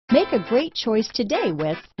Make a great choice today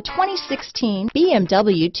with the 2016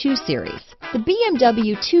 BMW 2 Series. The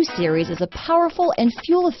BMW 2 Series is a powerful and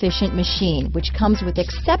fuel-efficient machine which comes with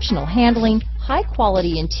exceptional handling,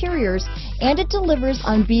 high-quality interiors, and it delivers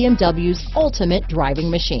on BMW's ultimate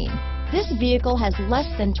driving machine. This vehicle has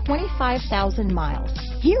less than 25,000 miles.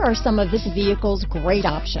 Here are some of this vehicle's great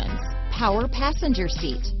options: power passenger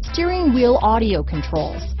seat, steering wheel audio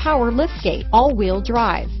controls, power liftgate, all-wheel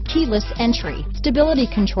drive, keyless entry, stability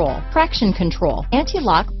control, traction control,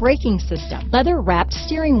 anti-lock braking system, leather-wrapped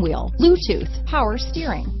steering wheel, Bluetooth, power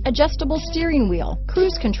steering, adjustable steering wheel,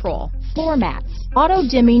 cruise control, floor mats,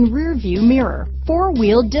 auto-dimming rear-view mirror,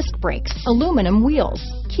 four-wheel disc brakes, aluminum wheels,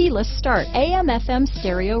 keyless start, AM/FM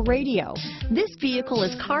stereo radio. This vehicle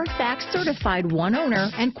is Carfax certified one owner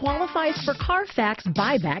and qualifies for Carfax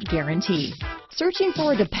buyback guarantee. Searching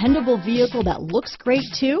for a dependable vehicle that looks great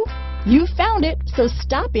too? You found it, so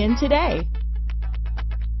stop in today.